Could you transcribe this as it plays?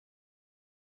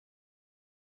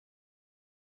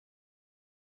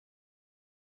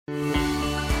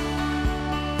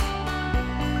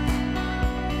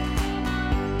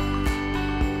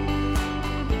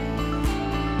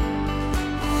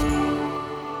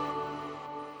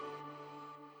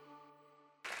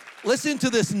Listen to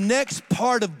this next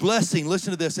part of blessing.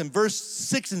 Listen to this in verse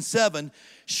 6 and 7.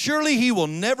 Surely he will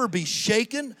never be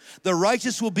shaken. The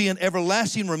righteous will be in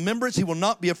everlasting remembrance. He will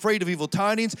not be afraid of evil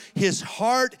tidings. His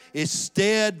heart is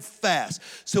steadfast.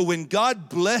 So when God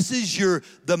blesses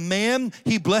the man,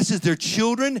 he blesses their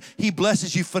children. He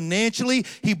blesses you financially.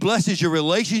 He blesses your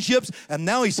relationships. And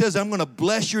now he says, I'm going to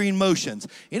bless your emotions.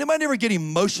 Anybody ever get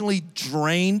emotionally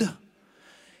drained?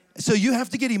 So you have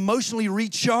to get emotionally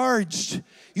recharged.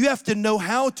 You have to know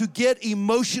how to get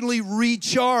emotionally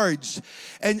recharged.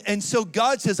 And so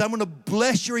God says, I'm going to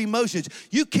bless your emotions.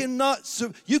 You cannot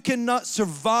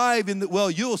survive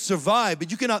you'll survive,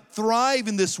 but you cannot thrive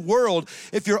in this world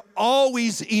if you're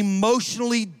always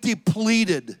emotionally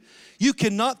depleted. You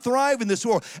cannot thrive in this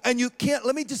world. And you can't,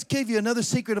 let me just give you another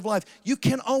secret of life. You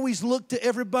can't always look to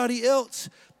everybody else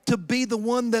to be the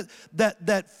one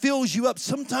that fills you up.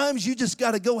 Sometimes you just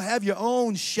got to go have your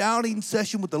own shouting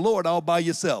session with the Lord all by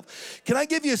yourself. Can I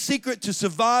give you a secret to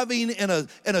surviving in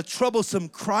a troublesome,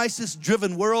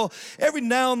 crisis-driven world? Every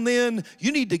now and then,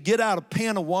 you need to get out a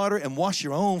pan of water and wash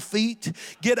your own feet.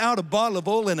 Get out a bottle of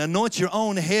oil and anoint your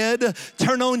own head.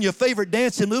 Turn on your favorite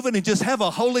dancing movement and just have a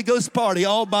Holy Ghost party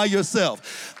all by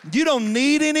yourself. You don't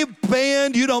need any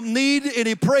band. You don't need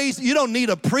any praise. You don't need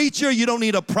a preacher. You don't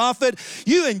need a prophet.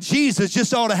 You and Jesus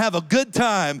just ought to have a good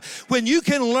time. When you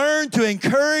can learn to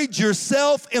encourage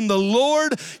yourself in the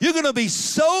Lord, you're going to be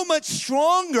so much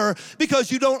stronger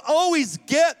because you don't always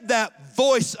get that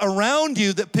voice around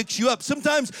you that picks you up.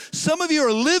 Sometimes some of you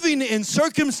are living in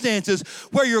circumstances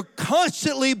where you're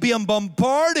constantly being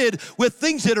bombarded with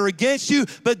things that are against you,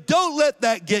 but don't let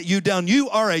that get you down. You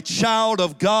are a child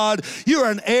of God. You're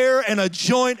an heir and a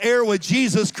joint heir with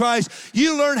Jesus Christ.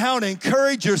 You learn how to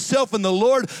encourage yourself in the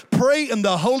Lord. Pray in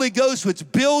the Holy Ghost, which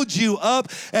builds you up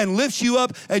and lifts you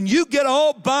up, and you get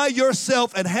all by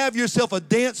yourself and have yourself a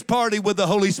dance party with the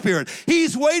Holy Spirit.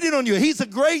 He's waiting on you. He's a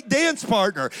great dance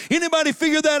partner. Anybody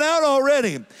figure that out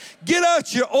already? Get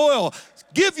out your oil.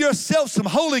 Give yourself some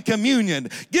Holy Communion.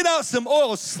 Get out some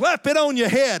oil. Slap it on your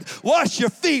head. Wash your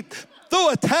feet. Throw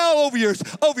a towel over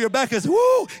your back and say,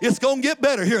 woo, it's going to get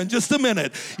better here in just a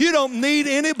minute. You don't need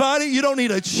anybody. You don't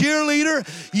need a cheerleader.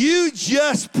 You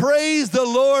just praise the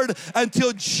Lord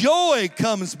until joy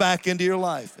comes back into your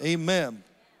life. Amen.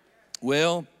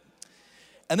 Well,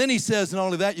 and then he says, not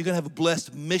only that, you're going to have a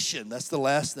blessed mission. That's the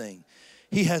last thing.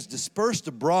 He has dispersed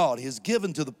abroad. He has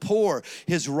given to the poor.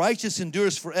 His righteous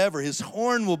endures forever. His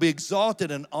horn will be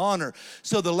exalted in honor.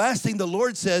 So the last thing the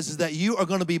Lord says is that you are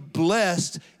going to be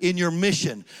blessed in your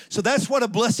mission. So that's what a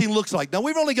blessing looks like. Now,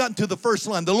 we've only gotten to the first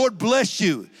line. The Lord bless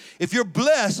you. If you're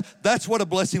blessed, that's what a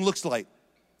blessing looks like.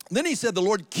 Then he said, the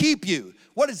Lord keep you.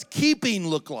 What does keeping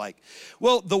look like?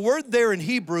 Well, the word there in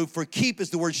Hebrew for keep is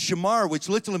the word shamar, which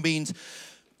literally means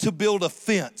to build a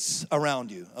fence around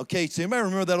you. Okay, so anybody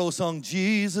remember that old song,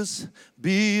 Jesus,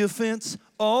 be a fence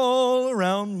all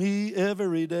around me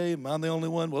every day? Am I the only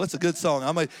one? Well, it's a good song.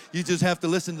 You just have to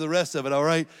listen to the rest of it, all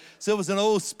right? So it was an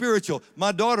old spiritual.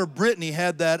 My daughter Brittany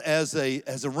had that as a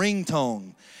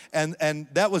ringtone. And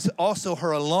that was also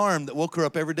her alarm that woke her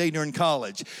up every day during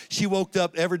college. She woke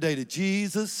up every day to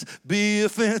Jesus, be a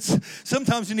fence.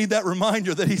 Sometimes you need that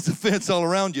reminder that he's a fence all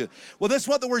around you. Well, that's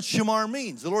what the word shamar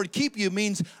means. The Lord keep you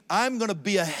means I'm going to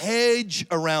be a hedge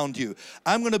around you.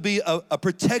 I'm going to be a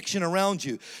protection around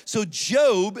you. So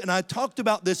Job, and I talked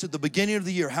about this at the beginning of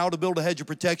the year, how to build a hedge of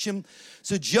protection.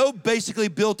 So Job basically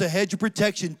built a hedge of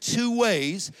protection two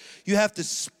ways. You have to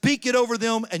speak it over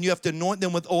them and you have to anoint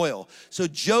them with oil. So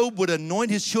Job would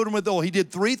anoint his children with oil. He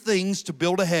did three things to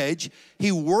build a hedge.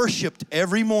 He worshiped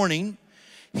every morning.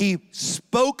 He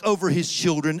spoke over his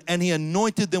children and he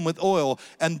anointed them with oil.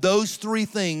 And those three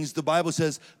things, the Bible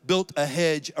says, built a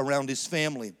hedge around his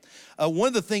family. One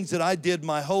of the things that I did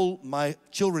my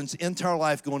children's entire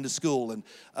life going to school,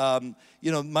 and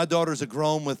my daughters are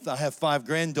grown I have 5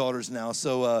 granddaughters now,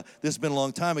 so this has been a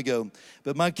long time ago.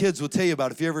 But my kids will tell you about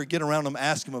it. If you ever get around them,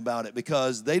 ask them about it,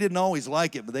 because they didn't always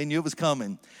like it, but they knew it was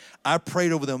coming. I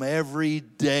prayed over them every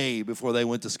day before they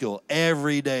went to school,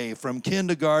 every day, from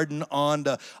kindergarten on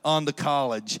to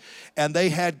college. And they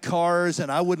had cars,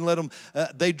 and I wouldn't let them,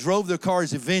 they drove their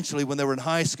cars eventually when they were in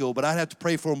high school, but I'd have to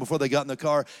pray for them before they got in the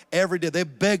car every day. They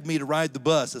begged me to ride the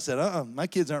bus. I said, my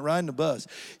kids aren't riding the bus.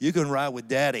 You can ride with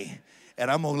Daddy. and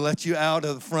I'm going to let you out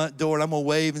of the front door, and I'm going to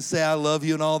wave and say I love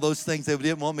you and all those things they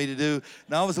didn't want me to do.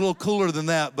 Now, I was a little cooler than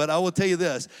that, but I will tell you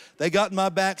this. They got in my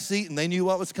back seat, and they knew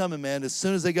what was coming, man. As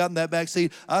soon as they got in that back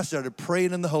seat, I started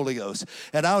praying in the Holy Ghost,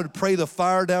 and I would pray the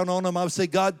fire down on them. I would say,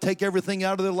 God, take everything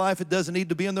out of their life. It doesn't need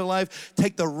to be in their life.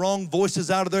 Take the wrong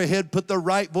voices out of their head. Put the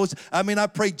right voice. I mean, I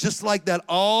prayed just like that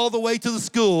all the way to the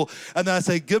school, and then I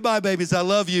say, goodbye, babies. I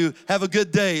love you. Have a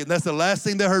good day. And that's the last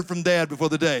thing they heard from Dad before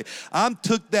the day. I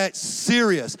took that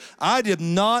serious. I did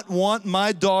not want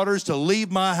my daughters to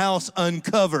leave my house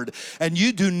uncovered. And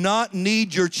you do not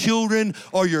need your children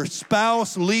or your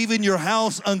spouse leaving your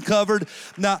house uncovered.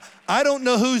 Now, I don't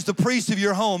know who's the priest of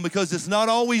your home, because it's not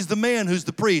always the man who's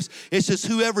the priest. It's just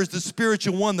whoever's the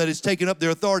spiritual one that has taken up their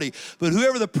authority. But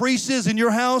whoever the priest is in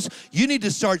your house, you need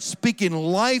to start speaking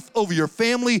life over your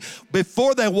family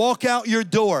before they walk out your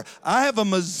door. I have a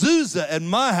mezuzah in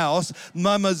my house.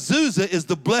 My mezuzah is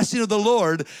the blessing of the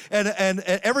Lord. And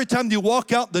every time you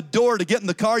walk out the door to get in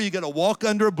the car, you got to walk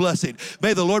under a blessing.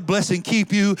 May the Lord bless and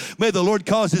keep you. May the Lord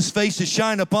cause his face to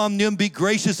shine upon you and be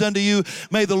gracious unto you.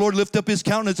 May the Lord lift up his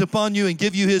countenance upon you and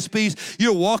give you his peace.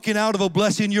 You're walking out of a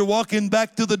blessing. You're walking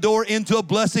back through the door into a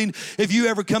blessing. If you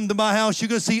ever come to my house, you're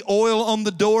going to see oil on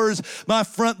the doors. My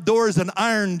front door is an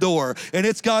iron door, and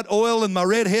it's got oil, and my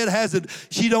redhead has it.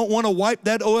 She don't want to wipe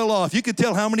that oil off. You can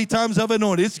tell how many times I've been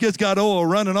on it. It's just got oil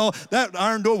running all. That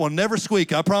iron door will never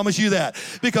squeak. I promise you that,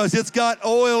 because it's got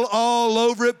oil all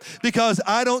over it, because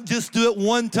I don't just do it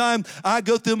one time. I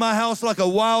go through my house like a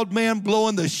wild man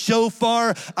blowing the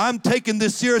shofar. I'm taking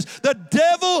this serious. The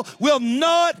devil will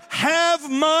not have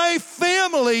my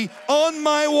family on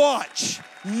my watch.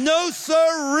 No,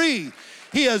 sirree.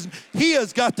 He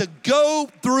has got to go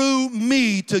through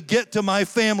me to get to my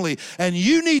family. And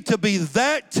you need to be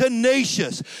that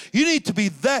tenacious. You need to be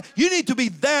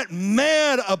that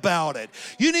mad about it.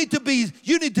 You need to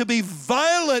be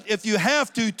violent if you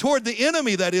have to toward the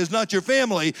enemy, that is, not your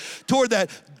family, toward that.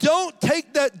 Don't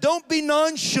take that, don't be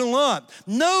nonchalant.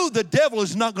 No, the devil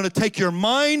is not going to take your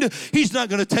mind. He's not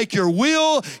going to take your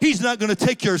will. He's not going to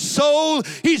take your soul.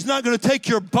 He's not going to take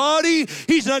your body.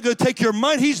 He's not going to take your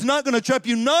mind. He's not going to trap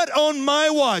you. Not on my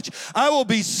watch. I will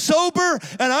be sober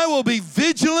and I will be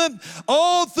vigilant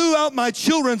all throughout my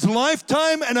children's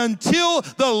lifetime, and until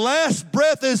the last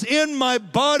breath is in my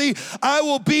body, I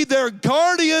will be their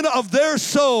guardian of their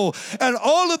soul and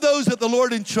all of those that the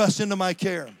Lord entrusts into my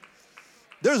care.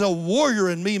 There's a warrior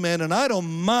in me, man, and I don't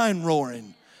mind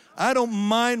roaring. I don't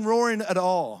mind roaring at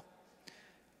all.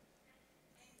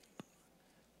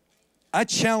 I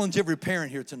challenge every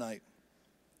parent here tonight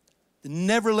to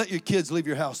never let your kids leave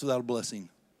your house without a blessing.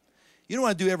 You know what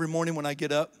I do every morning when I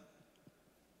get up?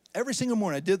 Every single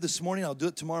morning. I did it this morning. I'll do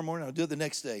it tomorrow morning. I'll do it the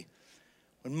next day.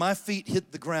 When my feet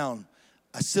hit the ground,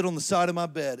 I sit on the side of my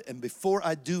bed, and before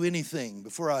I do anything,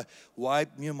 before I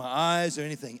wipe my eyes or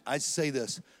anything, I say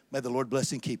this: may the Lord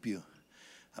bless and keep you.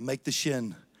 I make the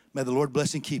shin. May the Lord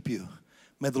bless and keep you.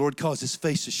 May the Lord cause his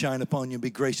face to shine upon you and be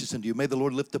gracious unto you. May the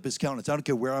Lord lift up his countenance. I don't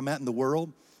care where I'm at in the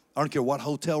world. I don't care what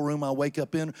hotel room I wake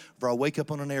up in, or I wake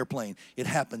up on an airplane. It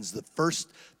happens. The first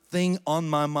thing on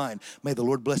my mind, may the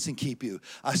Lord bless and keep you.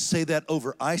 I say that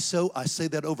over ISO. I say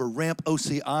that over Ramp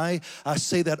OCI. I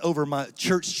say that over my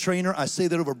church trainer. I say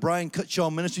that over Brian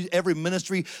Cutshaw Ministries. Every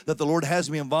ministry that the Lord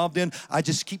has me involved in, I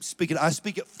just keep speaking. I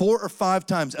speak it 4 or 5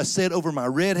 times. I say it over my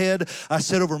redhead. I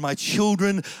said over my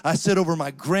children. I said over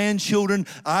my grandchildren.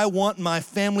 I want my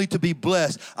family to be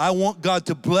blessed. I want God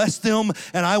to bless them,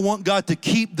 and I want God to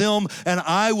keep them, and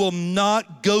I will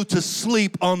not go to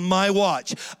sleep on my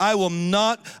watch. I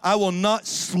will not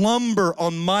slumber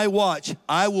on my watch.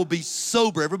 I will be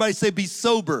sober. Everybody say be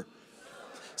sober.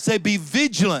 Say be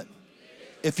vigilant.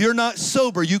 If you're not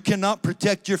sober, you cannot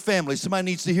protect your family. Somebody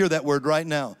needs to hear that word right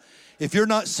now. If you're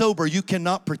not sober, you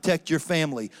cannot protect your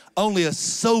family. Only a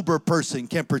sober person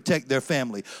can protect their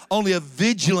family. Only a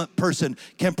vigilant person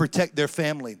can protect their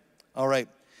family. All right.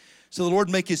 So the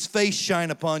Lord make his face shine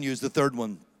upon you is the third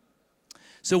one.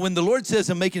 So when the Lord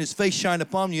says I'm making his face shine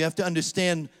upon you, you have to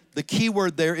understand the key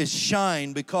word there is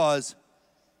shine, because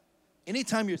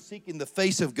anytime you're seeking the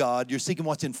face of God, you're seeking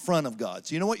what's in front of God.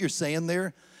 So you know what you're saying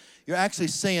there? You're actually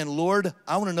saying, Lord,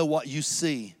 I want to know what you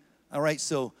see. All right,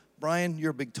 so Brian,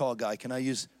 you're a big tall guy.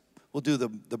 We'll do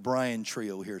the Brian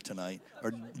trio here tonight,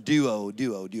 or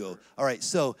duo. All right,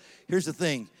 so here's the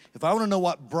thing. If I want to know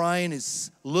what Brian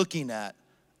is looking at,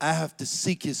 I have to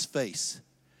seek his face.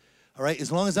 All right,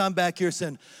 as long as I'm back here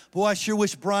saying, boy, I sure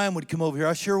wish Brian would come over here.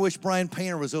 I sure wish Brian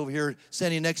Painter was over here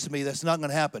standing next to me. That's not going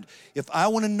to happen. If I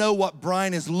want to know what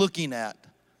Brian is looking at,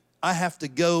 I have to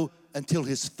go until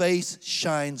his face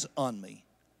shines on me.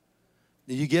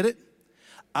 Did you get it?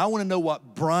 I want to know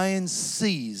what Brian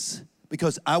sees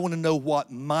because I want to know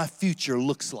what my future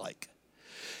looks like.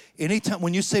 Anytime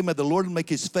when you say, may the Lord make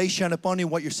his face shine upon you,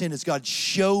 what you're saying is, God,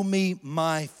 show me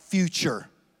my future.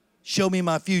 Show me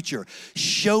my future.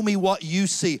 Show me what you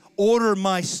see. Order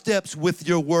my steps with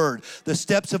your word. The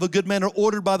steps of a good man are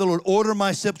ordered by the Lord. Order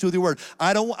my steps with your word.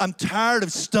 I'm tired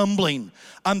of stumbling.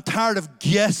 I'm tired of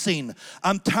guessing.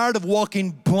 I'm tired of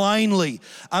walking blindly.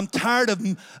 I'm tired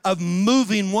of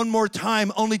moving one more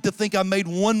time only to think I made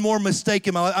one more mistake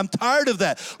in my life. I'm tired of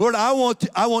that. Lord, I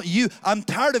want you. I'm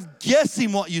tired of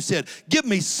guessing what you said. Give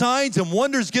me signs and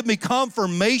wonders. Give me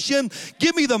confirmation.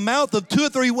 Give me the mouth of 2 or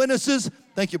 3 witnesses.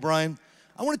 Thank you, Brian.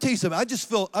 I want to tell you something. I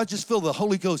just feel the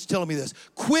Holy Ghost telling me this.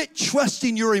 Quit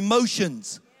trusting your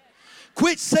emotions.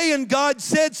 Quit saying God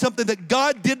said something that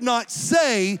God did not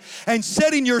say and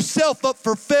setting yourself up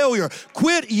for failure.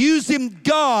 Quit using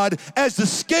God as the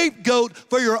scapegoat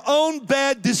for your own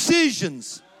bad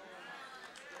decisions.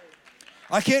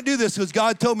 I can't do this because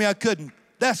God told me I couldn't.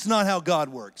 That's not how God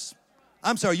works.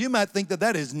 I'm sorry, you might think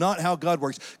that is not how God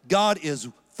works. God is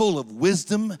full of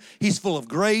wisdom. He's full of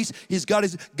grace. God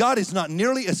is not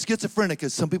nearly as schizophrenic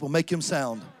as some people make him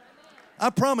sound. I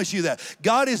promise you that.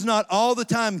 God is not all the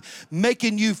time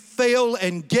making you fail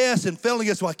and guess and fail and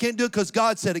guess. Well, I can't do it because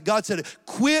God said it. God said it.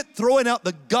 Quit throwing out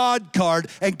the God card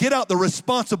and get out the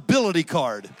responsibility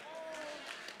card.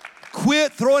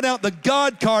 Quit throwing out the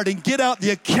God card and get out the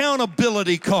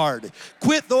accountability card.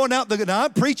 Quit throwing out now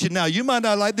I'm preaching now. You might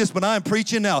not like this, but I'm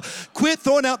preaching now. Quit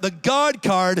throwing out the God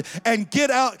card and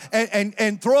get out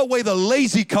and throw away the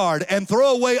lazy card and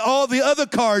throw away all the other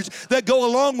cards that go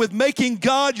along with making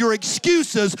God your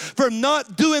excuses for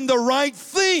not doing the right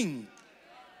thing.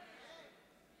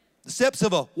 The steps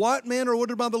of a what man are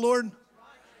ordered by the Lord?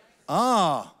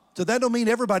 So that don't mean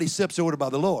everybody's steps are ordered by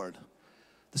the Lord.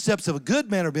 The steps of a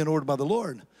good man are being ordered by the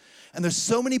Lord. And there's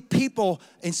so many people,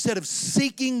 instead of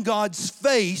seeking God's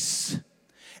face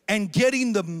and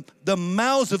getting the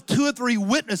mouths of 2 or 3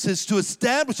 witnesses to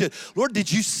establish it. Lord, did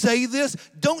you say this?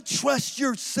 Don't trust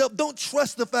yourself. Don't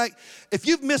trust the fact, if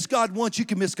you've missed God once, you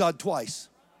can miss God twice.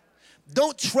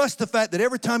 Don't trust the fact that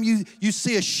every time you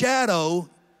see a shadow,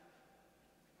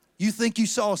 you think you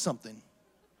saw something.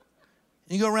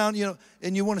 You go around,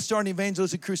 and you want to start an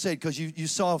evangelistic crusade because you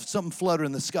saw something flutter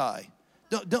in the sky.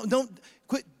 Don't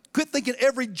quit thinking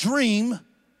every dream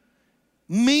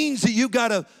means that you got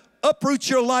to uproot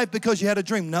your life because you had a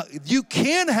dream. Now, you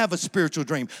can have a spiritual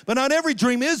dream, but not every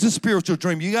dream is a spiritual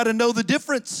dream. You got to know the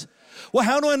difference. Well,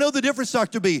 how do I know the difference,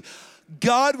 Dr. B?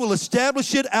 God will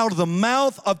establish it out of the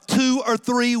mouth of 2 or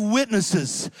 3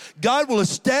 witnesses. God will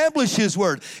establish his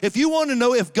word. If you want to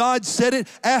know if God said it,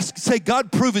 say,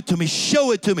 God, prove it to me.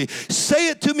 Show it to me. Say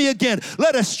it to me again.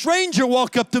 Let a stranger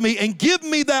walk up to me and give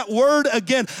me that word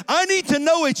again. I need to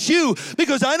know it's you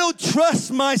because I don't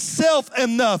trust myself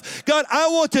enough. God, I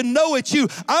want to know it's you.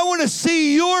 I want to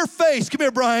see your face. Come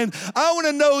here, Brian. I want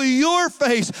to know your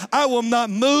face. I will not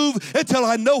move until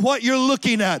I know what you're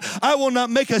looking at. I will not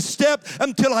make a step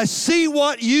until I see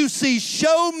what you see.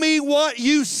 Show me what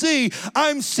you see.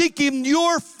 I'm seeking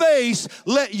your face.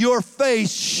 Let your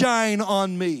face shine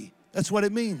on me. That's what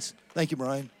it means. Thank you,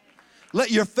 Brian. Let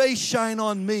your face shine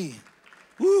on me.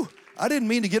 Woo, I didn't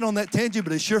mean to get on that tangent,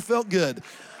 but it sure felt good.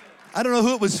 I don't know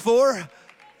who it was for,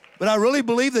 but I really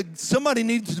believe that somebody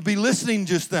needs to be listening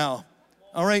just now.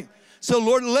 All right? So,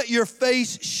 Lord, let your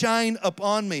face shine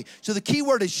upon me. So the key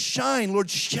word is shine.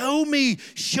 Lord, show me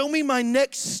my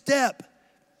next step.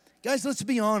 Guys, let's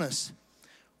be honest.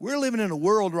 We're living in a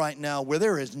world right now where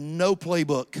there is no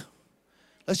playbook.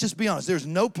 Let's just be honest. There's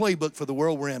no playbook for the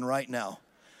world we're in right now.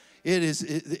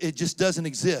 It just doesn't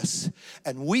exist.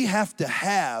 And we have to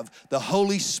have the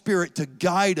Holy Spirit to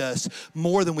guide us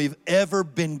more than we've ever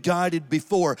been guided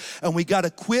before. And we got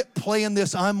to quit playing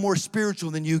this I'm more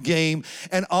spiritual than you game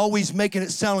and always making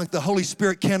it sound like the Holy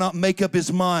Spirit cannot make up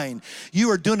his mind. You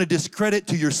are doing a discredit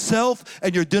to yourself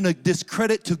and you're doing a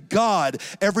discredit to God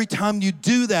every time you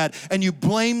do that and you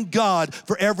blame God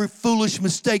for every foolish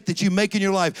mistake that you make in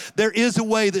your life. There is a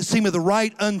way that seemeth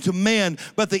right unto man,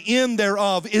 but the end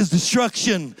thereof is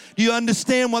destruction. Do you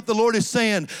understand what the Lord is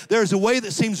saying? There is a way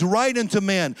that seems right unto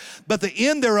man, but the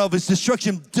end thereof is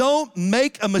destruction. Don't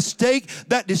make a mistake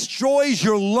that destroys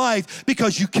your life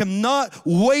because you cannot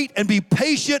wait and be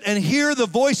patient and hear the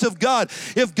voice of God.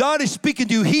 If God is speaking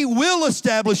to you, he will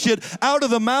establish it out of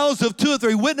the mouths of 2 or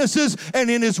 3 witnesses,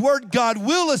 and in his word, God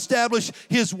will establish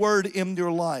his word in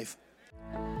your life.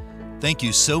 Thank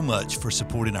you so much for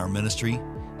supporting our ministry.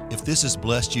 If this has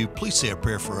blessed you, please say a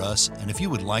prayer for us. And if you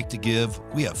would like to give,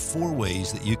 we have 4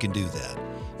 ways that you can do that.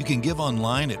 You can give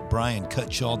online at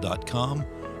briancutshaw.com,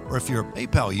 Or if you're a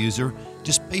PayPal user,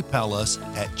 just PayPal us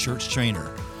at Church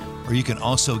Trainer. Or you can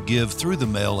also give through the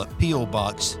mail at P.O.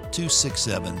 Box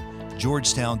 267,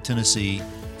 Georgetown, Tennessee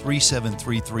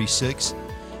 37336.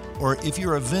 Or if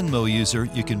you're a Venmo user,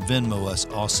 you can Venmo us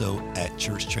also at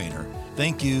Church Trainer.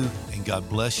 Thank you, and God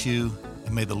bless you,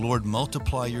 and may the Lord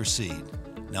multiply your seed.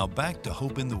 Now back to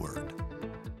Hope in the Word.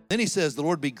 Then he says, the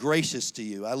Lord be gracious to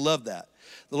you. I love that.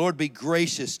 The Lord be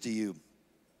gracious to you.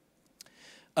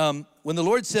 When the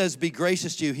Lord says be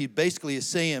gracious to you, he basically is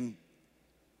saying,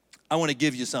 I want to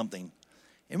give you something.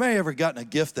 Anybody ever gotten a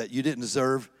gift that you didn't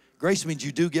deserve? Grace means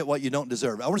you do get what you don't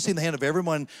deserve. I want to see in the hand of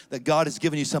everyone that God has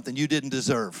given you something you didn't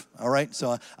deserve, all right?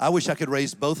 So I wish I could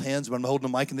raise both hands when I'm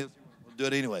holding the mic, and we'll do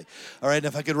it anyway, all right? And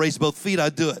if I could raise both feet,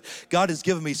 I'd do it. God has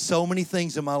given me so many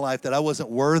things in my life that I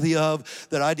wasn't worthy of,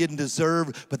 that I didn't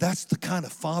deserve, but that's the kind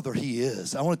of Father he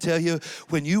is. I want to tell you,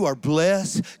 when you are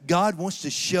blessed, God wants to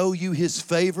show you his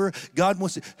favor. God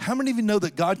wants to, how many of you know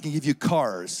that God can give you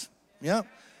cars? Yeah.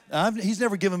 He's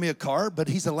never given me a car, but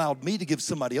he's allowed me to give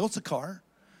somebody else a car.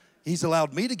 He's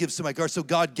allowed me to give somebody a car, so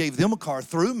God gave them a car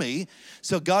through me.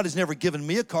 So God has never given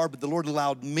me a car, but the Lord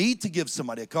allowed me to give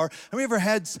somebody a car. How many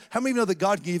of you know that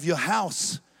God can give you a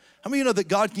house? How many of you know that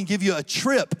God can give you a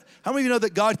trip? How many of you know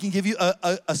that God can give you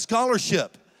a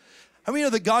scholarship? How many of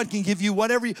you know that God can give you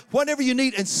whatever you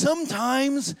need? And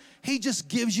sometimes he just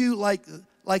gives you like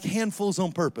handfuls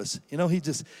on purpose. You know,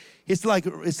 it's like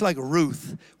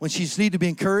Ruth. When she just needs to be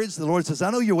encouraged, the Lord says, I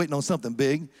know you're waiting on something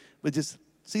big, but just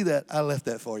see that? I left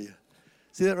that for you.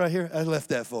 See that right here? I left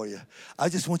that for you. I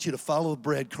just want you to follow the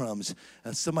breadcrumbs.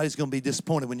 And somebody's going to be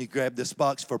disappointed when you grab this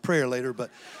box for prayer later, but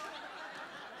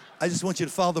I just want you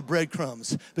to follow the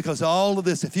breadcrumbs, because all of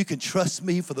this, if you can trust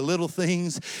me for the little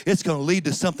things, it's going to lead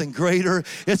to something greater.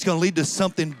 It's going to lead to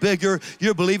something bigger.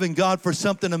 You're believing God for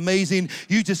something amazing.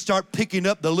 You just start picking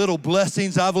up the little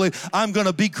blessings. I believe I'm going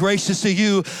to be gracious to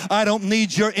you. I don't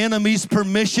need your enemy's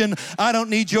permission. I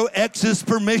don't need your ex's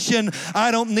permission.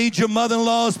 I don't need your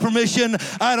mother-in-law's permission.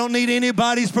 I don't need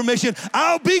anybody's permission.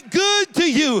 I'll be good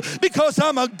to you because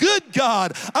I'm a good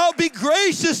God. I'll be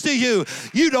gracious to you.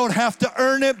 You don't have to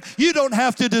earn it. You don't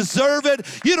have to deserve it.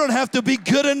 You don't have to be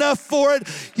good enough for it.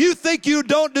 You think you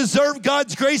don't deserve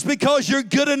God's grace because you're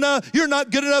good enough. You're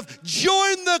not good enough.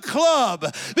 Join the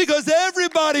club, because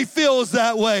everybody feels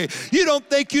that way. You don't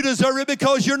think you deserve it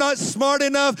because you're not smart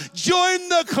enough. Join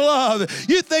the club.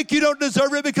 You think you don't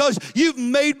deserve it because you've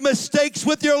made mistakes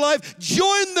with your life.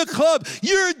 Join the club.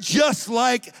 You're just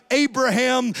like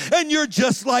Abraham, and you're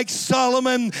just like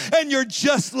Solomon, and you're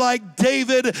just like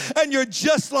David, and you're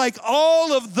just like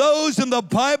all of those in the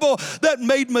Bible that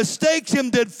made mistakes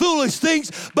and did foolish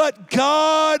things, but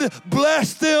God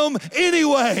blessed them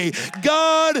anyway.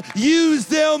 God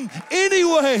used them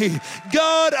anyway.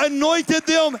 God anointed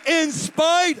them in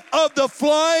spite of the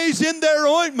flies in their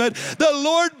ointment. The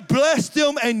Lord blessed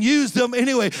them and used them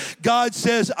anyway. God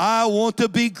says, I want to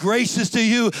be gracious to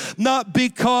you, not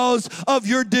because of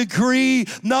your degree,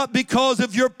 not because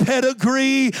of your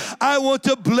pedigree. I want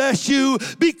to bless you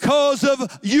because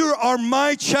of you are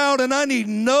my child, and I need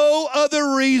no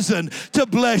other reason to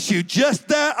bless you. Just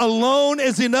that alone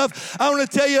is enough. I want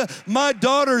to tell you, my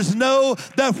daughters know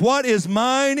that what is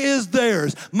mine is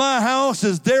theirs. My house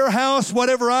is their house.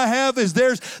 Whatever I have is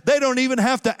theirs. They don't even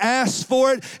have to ask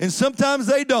for it, and sometimes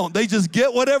they don't. They just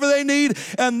get whatever they need,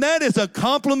 and that is a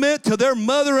compliment to their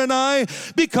mother and I,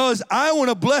 because I want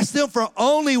to bless them for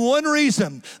only one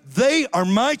reason. They are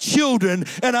my children,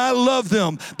 and I love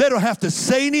them. They don't have to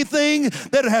say anything.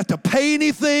 They don't have to pay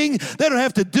anything. They don't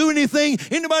have to do anything.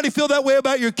 Anybody feel that way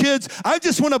about your kids? I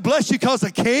just want to bless you because I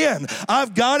can.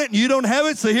 I've got it, and you don't have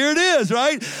it, so here it is,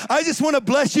 right? I just want to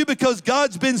bless you because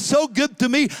God's been so good to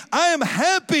me. I am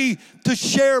happy to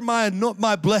share my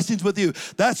blessings with you.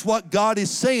 That's what God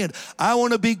is saying. I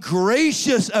want to be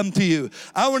gracious unto you.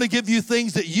 I want to give you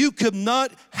things that you could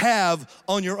not have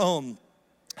on your own.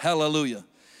 Hallelujah.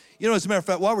 You know, as a matter of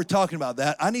fact, while we're talking about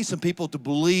that, I need some people to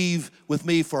believe with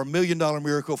me for $1 million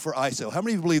miracle for ISO. How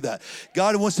many of you believe that?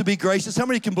 God wants to be gracious. How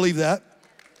many can believe that?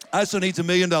 ISO needs $1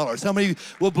 million. How many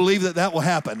will believe that that will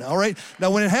happen? All right.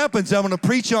 Now, when it happens, I'm going to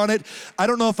preach on it. I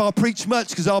don't know if I'll preach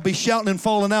much because I'll be shouting and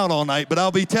falling out all night, but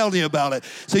I'll be telling you about it.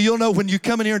 So you'll know when you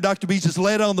come in here and Dr. B just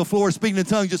lay down on the floor speaking in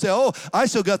tongues, just say, oh,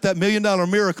 ISO got that $1 million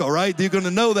miracle, right? You're going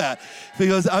to know that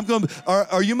because I'm going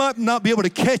to, or you might not be able to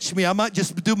catch me. I might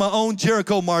just do my own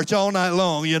Jericho march all night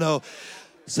long, you know.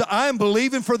 So I am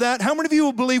believing for that. How many of you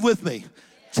will believe with me?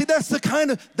 See, that's the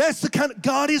kind of,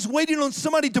 God is waiting on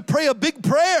somebody to pray a big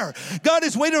prayer. God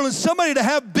is waiting on somebody to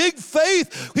have big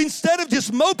faith instead of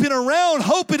just moping around,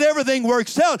 hoping everything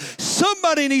works out.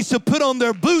 Somebody needs to put on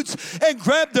their boots and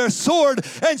grab their sword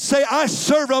and say, I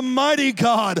serve a mighty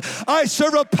God. I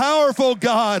serve a powerful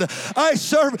God. I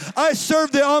serve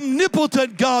the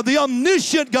omnipotent God, the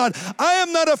omniscient God. I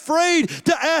am not afraid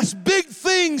to ask big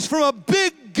things from a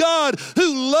big God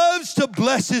who loves to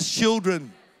bless his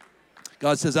children.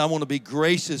 God says, I want to be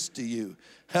gracious to you.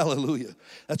 Hallelujah.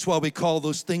 That's why we call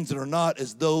those things that are not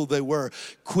as though they were.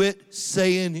 Quit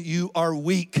saying you are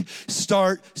weak.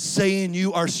 Start saying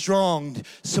you are strong.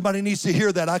 Somebody needs to hear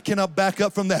that. I cannot back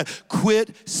up from that.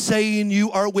 Quit saying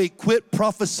you are weak. Quit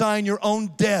prophesying your own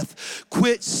death.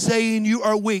 Quit saying you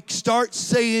are weak. Start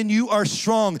saying you are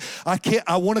strong.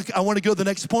 I want to go to the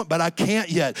next point, but I can't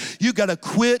yet. You got to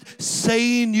quit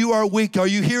saying you are weak. Are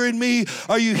you hearing me?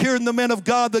 Are you hearing the man of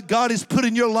God that God has put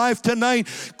in your life tonight?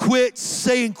 Quit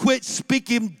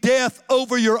speaking death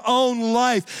over your own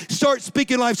life. Start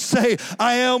speaking life. Say,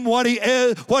 I am what he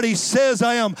is, what he says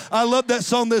I am. I love that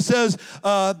song that says,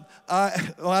 I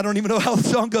don't even know how the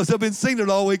song goes. I've been singing it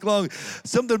all week long.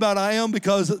 Something about I am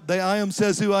because the I am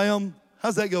says who I am.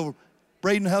 How's that go?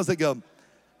 Braden, how's that go?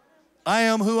 I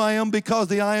am who I am because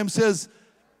the I am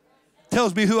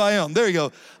tells me who I am. There you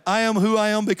go. I am who I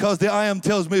am because the I am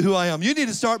tells me who I am. You need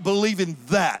to start believing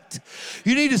that.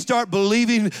 You need to start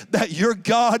believing that your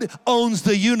God owns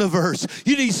the universe.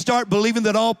 You need to start believing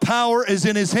that all power is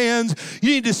in his hands. You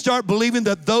need to start believing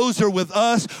that those who are with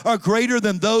us are greater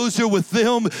than those who are with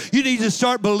them. You need to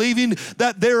start believing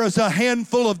that there is a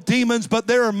handful of demons, but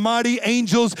there are mighty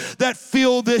angels that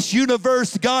fill this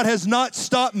universe. God has not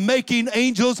stopped making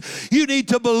angels. You need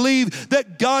to believe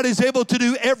that God is able to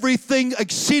do everything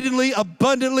exceedingly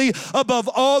abundantly above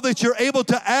all that you're able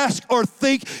to ask or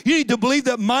think. You need to believe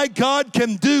that my God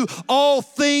can do all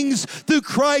things through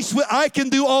Christ. I can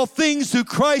do all things through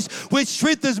Christ which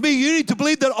strengthens me. You need to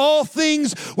believe that all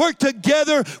things work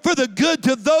together for the good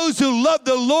to those who love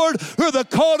the Lord, who are the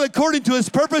called according to his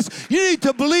purpose. You need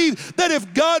to believe that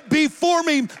if God be for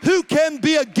me, who can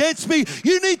be against me?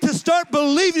 You need to start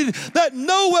believing that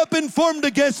no weapon formed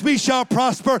against me shall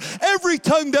prosper. Every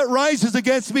tongue that rises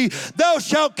against me, thou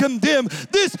shalt condemn.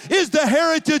 This is the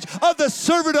heritage of the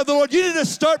servant of the Lord. You need to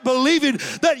start believing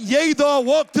that, yea, though I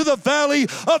walk through the valley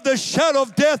of the shadow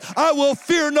of death, I will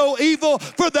fear no evil,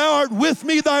 for thou art with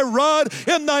me, thy rod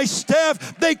and thy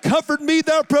staff, they comfort me.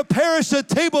 Thou preparest a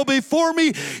table before me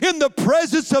in the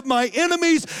presence of my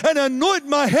enemies, and anoint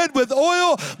my head with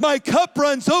oil. My cup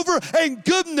runs over, and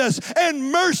goodness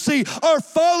and mercy are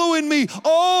following me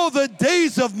all the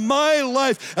days of my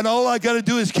life. And all I got to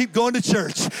do is keep going to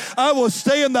church. I will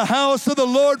stay in the house of the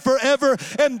Lord forever,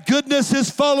 and goodness is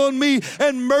following me,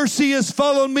 and mercy is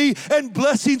following me, and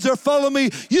blessings are following me.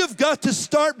 You've got to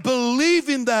start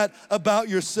believing that about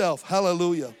yourself.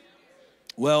 Hallelujah.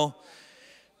 Well,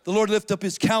 the Lord lift up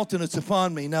his countenance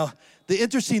upon me. Now, the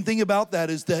interesting thing about that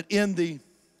is that in the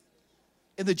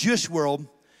Jewish world,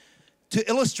 to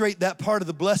illustrate that part of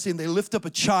the blessing, they lift up a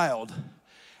child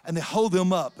and they hold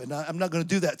them up. And I'm not going to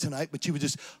do that tonight, but you would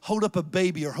just hold up a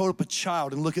baby or hold up a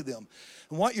child and look at them.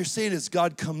 And what you're saying is,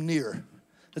 God, come near.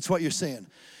 That's what you're saying.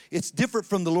 It's different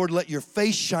from the Lord, let your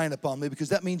face shine upon me, because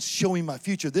that means showing my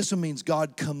future. This one means,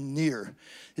 God, come near.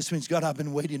 This means, God, I've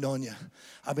been waiting on you.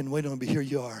 I've been waiting on you, but here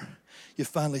you are. You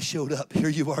finally showed up. Here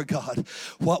you are, God.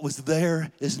 What was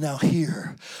there is now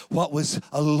here. What was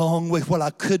a long way, what I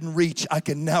couldn't reach, I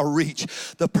can now reach.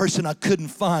 The person I couldn't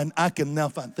find, I can now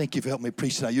find. Thank you for helping me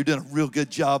preach tonight. You're doing a real good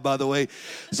job, by the way.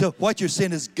 So what you're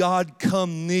saying is, God,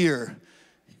 come near.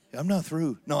 I'm not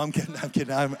through. No, I'm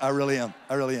kidding. I really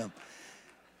am.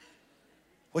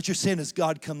 What you're saying is,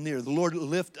 God, come near. The Lord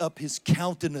lift up his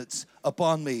countenance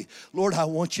upon me. Lord, I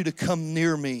want you to come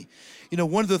near me. You know,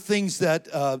 one of the things that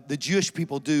the Jewish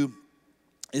people do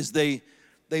is they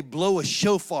blow a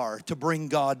shofar to bring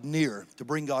God near, to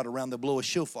bring God around. They blow a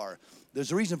shofar.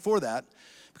 There's a reason for that,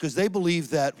 because they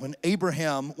believe that when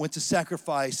Abraham went to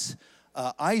sacrifice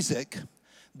Isaac,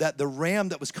 that the ram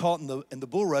that was caught in the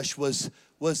bulrush was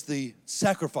the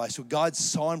sacrifice, what God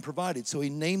saw and provided. So he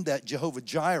named that Jehovah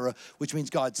Jireh, which means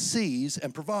God sees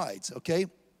and provides, okay?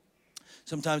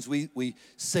 Sometimes we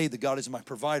say that God is my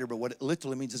provider, but what it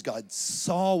literally means is God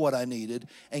saw what I needed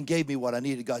and gave me what I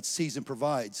needed. God sees and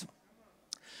provides.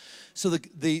 So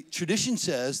the tradition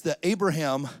says that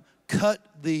Abraham cut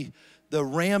the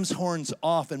ram's horns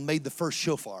off and made the first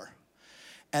shofar.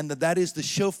 And that is the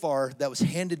shofar that was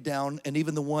handed down, and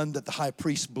even the one that the high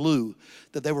priest blew,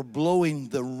 that they were blowing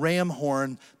the ram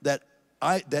horn that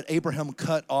that Abraham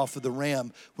cut off of the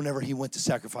ram whenever he went to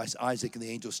sacrifice Isaac, and the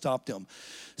angel stopped him.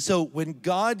 So when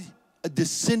God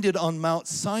descended on Mount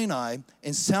Sinai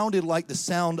and sounded like the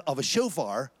sound of a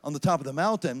shofar on the top of the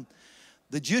mountain,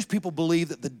 the Jewish people believe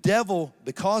that the devil,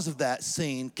 because of that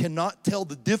scene, cannot tell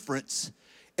the difference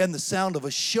in the sound of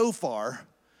a shofar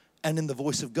and in the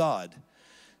voice of God.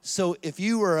 So if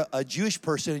you were a Jewish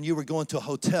person and you were going to a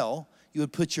hotel, you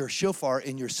would put your shofar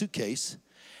in your suitcase,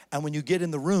 and when you get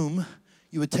in the room,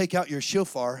 you would take out your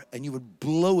shofar and you would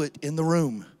blow it in the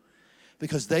room,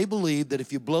 because they believe that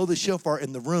if you blow the shofar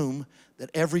in the room,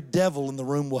 that every devil in the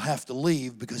room will have to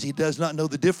leave, because he does not know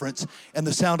the difference in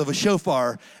the sound of a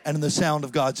shofar and in the sound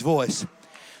of God's voice.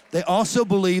 They also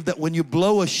believe that when you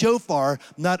blow a shofar,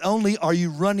 not only are you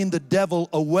running the devil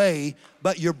away,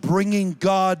 but you're bringing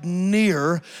God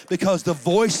near, because the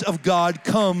voice of God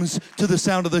comes to the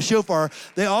sound of the shofar.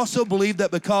 They also believe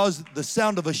that because the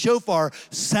sound of a shofar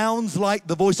sounds like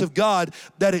the voice of God,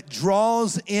 that it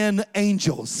draws in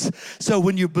angels. So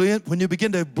when you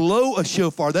begin to blow a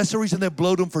shofar, that's the reason they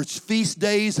blowed them for feast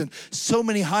days and so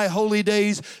many high holy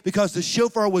days, because the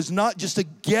shofar was not just a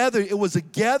gathering, it was a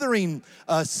gathering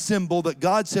symbol that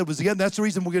God said was again. That's the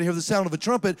reason we're going to hear the sound of a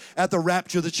trumpet at the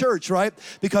rapture of the church, right?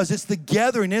 Because it's the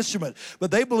gathering instrument.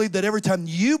 But they believe that every time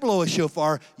you blow a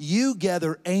shofar, you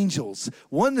gather angels.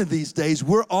 One of these days,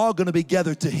 we're all going to be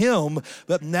gathered to him,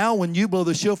 but now when you blow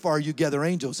the shofar, you gather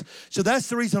angels. So that's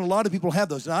the reason a lot of people have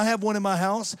those. And I have one in my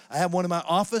house. I have one in my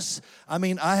office. I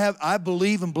mean, I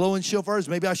believe in blowing shofars.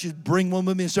 Maybe I should bring one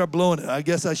with me and start blowing it. I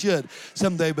guess I should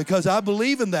someday, because I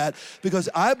believe in that, because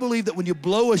I believe that when you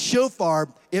blow a shofar,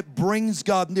 it brings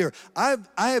God near. I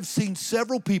have seen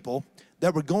several people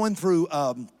that were going through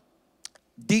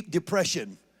deep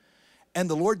depression, and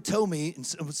the Lord told me, and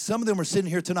some of them are sitting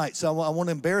here tonight, so I won't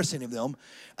embarrass any of them,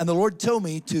 and the Lord told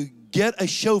me to get a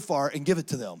shofar and give it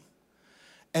to them.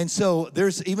 And so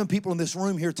there's even people in this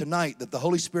room here tonight that the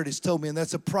Holy Spirit has told me, and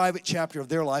that's a private chapter of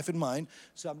their life and mine,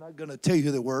 so I'm not going to tell you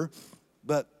who they were,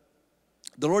 but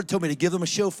the Lord told me to give them a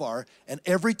shofar, and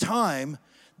every time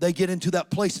they get into that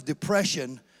place of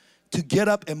depression, to get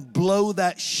up and blow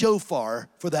that shofar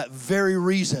for that very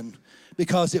reason,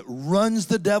 because it runs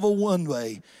the devil one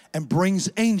way and brings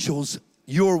angels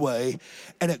your way,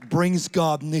 and it brings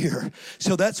God near.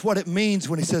 So that's what it means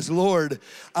when he says, Lord,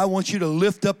 I want you to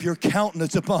lift up your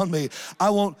countenance upon me.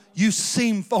 You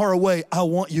seem far away. I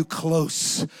want you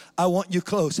close. I want you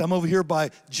close. I'm over here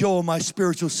by Joel, my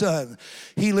spiritual son.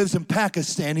 He lives in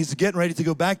Pakistan. He's getting ready to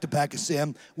go back to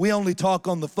Pakistan. We only talk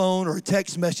on the phone or a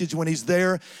text message when he's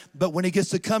there. But when he gets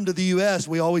to come to the U.S.,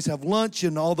 we always have lunch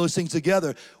and all those things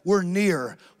together. We're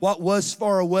near. What was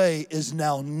far away is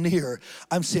now near.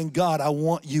 I'm saying, God, I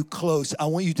want you close. I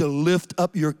want you to lift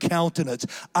up your countenance.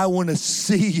 I want to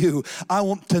see you. I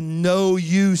want to know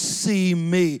you see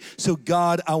me. So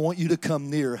God, I want you to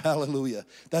come near. Hallelujah.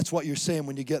 That's what you're saying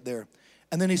when you get there.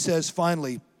 And then he says,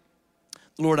 finally,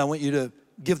 Lord, I want you to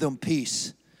give them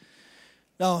peace.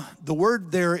 Now, the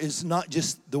word there is not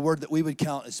just the word that we would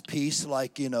count as peace,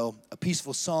 like, a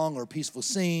peaceful song or a peaceful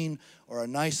scene or a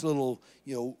nice little,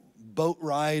 boat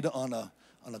ride on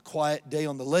a quiet day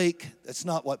on the lake. That's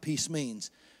not what peace means.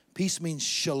 Peace means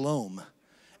shalom.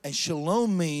 And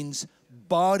shalom means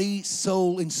body,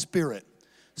 soul, and spirit.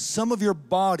 Some of your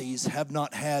bodies have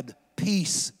not had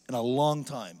peace in a long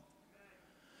time.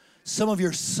 Some of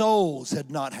your souls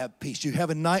have not had peace. You're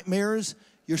having nightmares,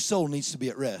 your soul needs to be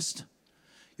at rest.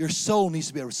 Your soul needs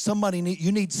to be at rest.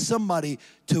 You need somebody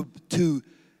to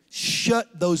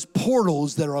shut those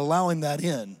portals that are allowing that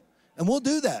in. And we'll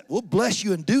do that. We'll bless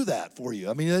you and do that for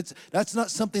you. I mean, that's not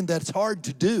something that's hard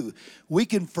to do. We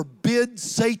can forbid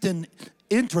Satan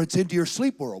entrance into your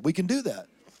sleep world. We can do that.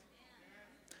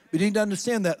 We need to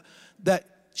understand that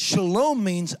shalom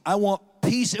means I want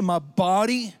peace in my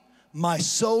body, my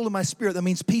soul, and my spirit. That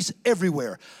means peace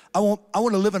everywhere. I want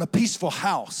to live in a peaceful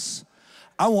house.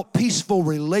 I want peaceful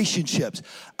relationships.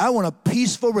 I want a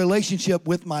peaceful relationship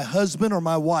with my husband or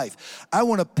my wife. I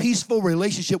want a peaceful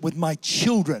relationship with my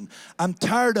children. I'm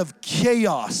tired of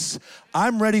chaos.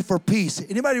 I'm ready for peace.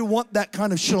 Anybody want that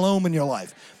kind of shalom in your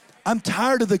life? I'm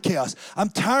tired of the chaos. I'm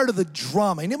tired of the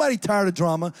drama. Anybody tired of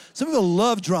drama? Some people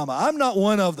love drama. I'm not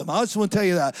one of them. I just want to tell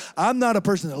you that. I'm not a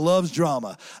person that loves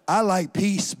drama. I like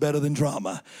peace better than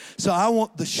drama. So I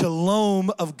want the shalom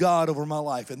of God over my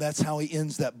life, and that's how he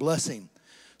ends that blessing.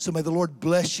 So may the Lord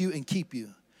bless you and keep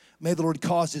you. May the Lord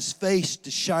cause his face to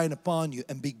shine upon you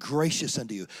and be gracious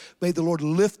unto you. May the Lord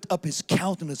lift up his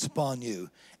countenance upon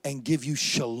you and give you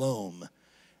shalom.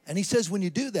 And he says when you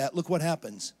do that, look what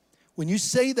happens. When you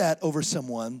say that over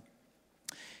someone,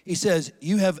 he says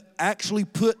you have actually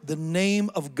put the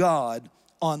name of God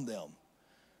on them.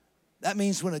 That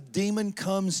means when a demon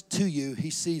comes to you, he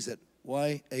sees it.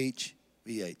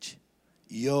 YHVH.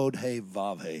 Yod He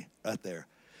Vav He. Right there.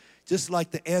 Just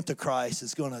like the Antichrist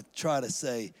is going to try to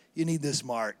say, you need this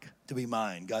mark to be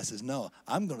mine. God says, no,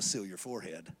 I'm going to seal your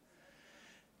forehead.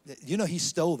 You know, he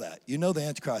stole that. You know the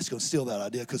Antichrist is going to steal that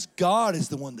idea because God is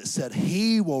the one that said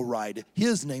he will write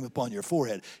his name upon your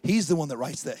forehead. He's the one that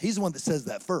writes that. He's the one that says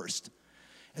that first.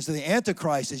 And so the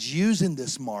Antichrist is using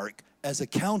this mark as a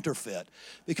counterfeit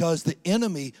because the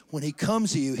enemy, when he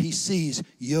comes to you, he sees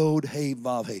Yod He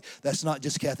Vav He. That's not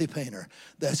just Kathy Painter.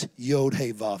 That's Yod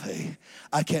He Vav He.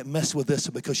 I can't mess with this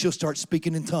because she'll start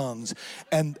speaking in tongues.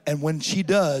 And when she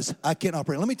does, I can't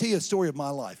operate. Let me tell you a story of my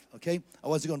life, okay? I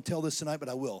wasn't going to tell this tonight, but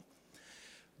I will.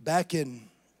 Back in,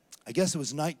 I guess it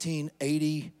was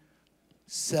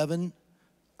 1987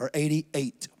 or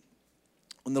 88,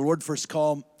 when the Lord first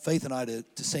called Faith and I to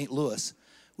St. Louis,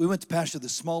 we went to pastor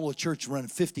this small little church running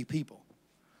 50 people.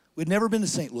 We'd never been to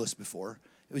St. Louis before.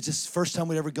 It was just the first time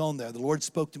we'd ever gone there. The Lord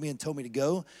spoke to me and told me to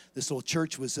go. This little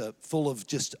church was full of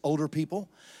just older people,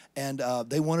 and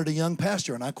they wanted a young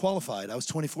pastor, and I qualified. I was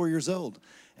 24 years old.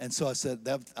 And so I said,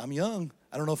 I'm young.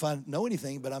 I don't know if I know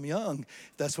anything, but I'm young.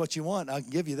 If that's what you want, I can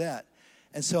give you that.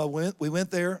 And so we went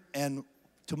there, and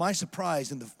to my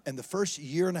surprise, in the first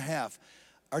year and a half,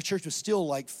 our church was still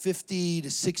like 50 to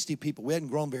 60 people. We hadn't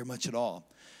grown very much at all.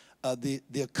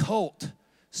 The occult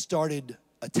started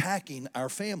attacking our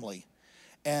family,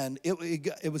 and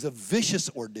it was a vicious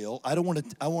ordeal. I don't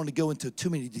want to go into too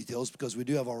many details because we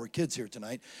do have our kids here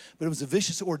tonight, but it was a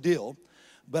vicious ordeal.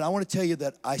 But I want to tell you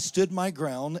that I stood my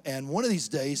ground, and one of these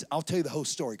days I'll tell you the whole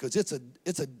story because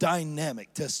it's a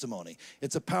dynamic testimony.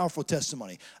 It's a powerful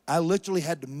testimony. I literally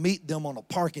had to meet them on a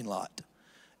parking lot.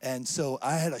 And so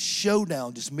I had a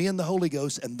showdown, just me and the Holy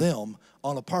Ghost and them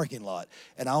on a parking lot.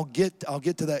 And I'll get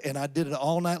to that. And I did it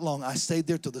all night long. I stayed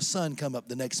there till the sun come up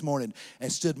the next morning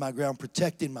and stood my ground,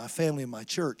 protecting my family and my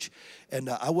church. And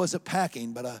I wasn't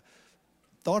packing, but I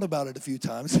thought about it a few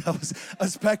times. I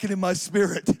was packing in my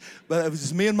spirit, but it was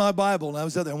just me and my Bible, and I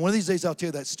was out there. And one of these days I'll tell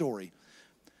you that story.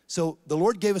 So the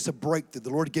Lord gave us a breakthrough. The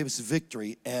Lord gave us a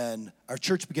victory, and our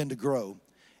church began to grow.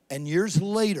 And years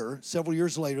later, several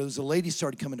years later, there was a lady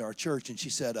started coming to our church, and she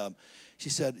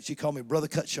called me Brother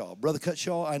Cutshaw. Brother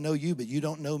Cutshaw, I know you, but you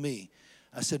don't know me.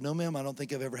 I said, no, ma'am, I don't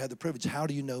think I've ever had the privilege. How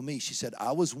do you know me? She said,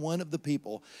 I was one of the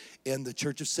people in the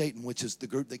Church of Satan, which is the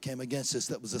group that came against us,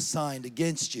 that was assigned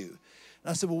against you. And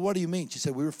I said, well, what do you mean? She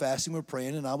said, we were fasting, we were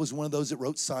praying, and I was one of those that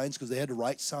wrote signs because they had to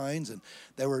write signs, and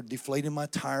they were deflating my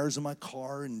tires in my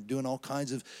car and doing all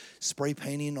kinds of spray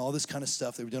painting and all this kind of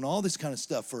stuff. They were doing all this kind of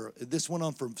stuff. This went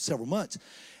on for several months.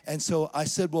 And so I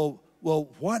said, well,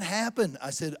 what happened? I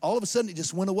said, all of a sudden it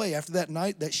just went away. After that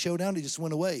night, that showdown, it just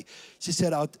went away. She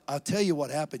said, I'll tell you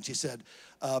what happened. She said,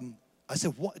 I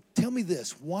said, tell me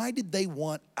this. Why did they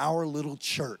want our little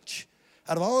church?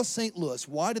 Out of all of St. Louis,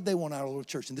 why did they want our little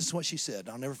church? And this is what she said.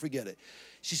 I'll never forget it.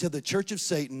 She said the Church of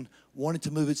Satan wanted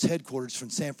to move its headquarters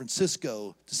from San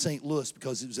Francisco to St. Louis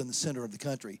because it was in the center of the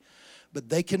country. But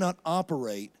they cannot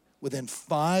operate within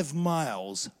 5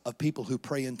 miles of people who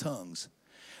pray in tongues.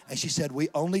 And she said, we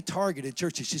only targeted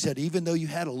churches. She said, even though you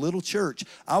had a little church,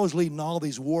 I was leading all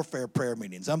these warfare prayer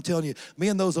meetings. I'm telling you, me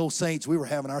and those old saints, we were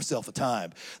having ourselves a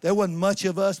time. There wasn't much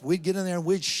of us. We'd get in there and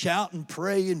we'd shout and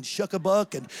pray and shuck a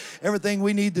buck and everything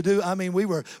we need to do. I mean, we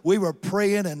were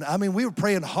praying, and I mean, we were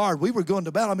praying hard. We were going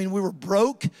to battle. I mean, we were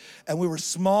broke and we were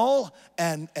small,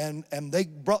 and they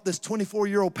brought this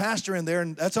 24-year-old pastor in there,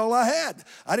 and that's all I had.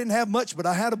 I didn't have much, but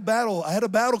I had a battle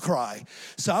cry.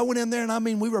 So I went in there, and I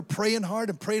mean, we were praying hard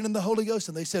and praying in the Holy Ghost,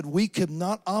 and they said we could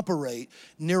not operate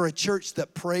near a church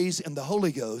that prays in the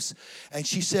Holy Ghost. And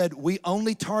she said we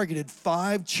only targeted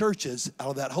 5 churches out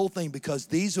of that whole thing because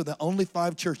these are the only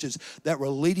 5 churches that were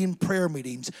leading prayer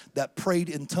meetings that prayed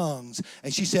in tongues.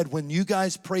 And she said, when you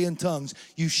guys pray in tongues,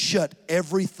 you shut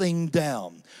everything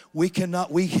down. We cannot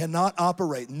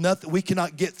operate. Nothing. We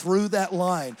cannot get through that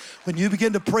line. When you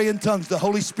begin to pray in tongues, the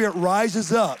Holy Spirit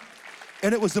rises up.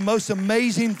 And it was the most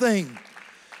amazing thing.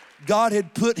 God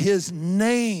had put his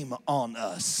name on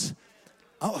us.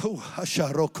 I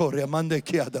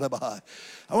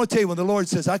want to tell you, when the Lord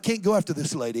says, I can't go after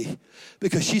this lady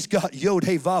because she's got Yod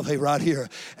He Vav He right here.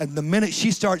 And the minute she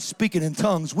starts speaking in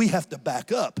tongues, we have to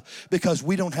back up because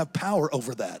we don't have power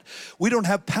over that. We don't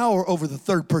have power over the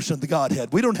third person of the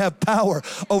Godhead. We don't have power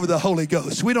over the Holy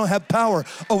Ghost. We don't have power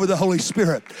over the Holy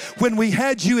Spirit. When we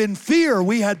had you in fear,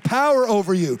 we had power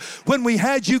over you. When we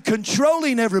had you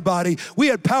controlling everybody, we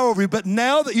had power over you. But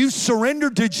now that you've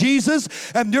surrendered to Jesus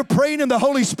and you're praying in the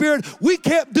Holy Spirit, we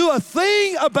can't do a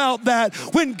thing about that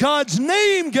when God's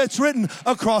name gets written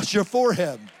across your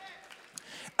forehead.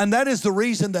 And that is the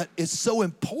reason that it's so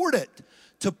important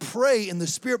to pray in the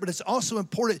Spirit, but it's also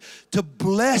important to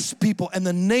bless people, and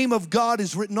the name of God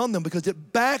is written on them because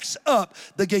it backs up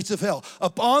the gates of hell.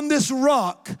 Upon this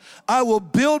rock, I will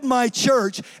build my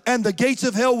church, and the gates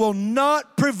of hell will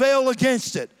not prevail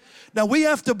against it. Now, we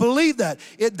have to believe that.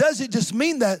 It doesn't just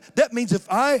mean that. That means if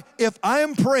I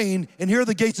am praying and here are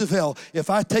the gates of hell, if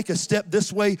I take a step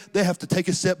this way, they have to take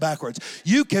a step backwards.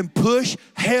 You can push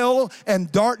hell and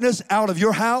darkness out of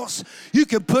your house. You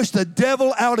can push the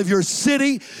devil out of your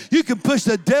city. You can push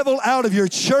the devil out of your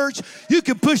church. You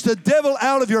can push the devil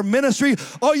out of your ministry.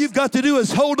 All you've got to do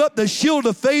is hold up the shield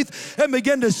of faith and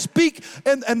begin to speak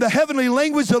in the heavenly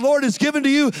language the Lord has given to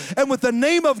you. And with the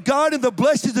name of God and the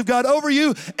blessings of God over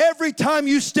you, every time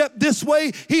you step this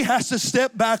way, he has to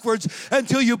step backwards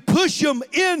until you push him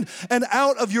in and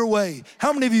out of your way.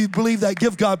 How many of you believe that?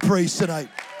 Give God praise tonight.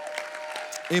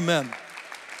 Amen.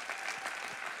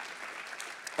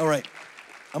 All right,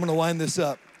 I'm going to wind this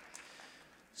up.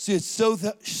 See, it's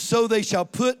so they shall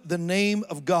put the name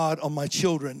of God on my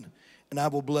children, and I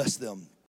will bless them.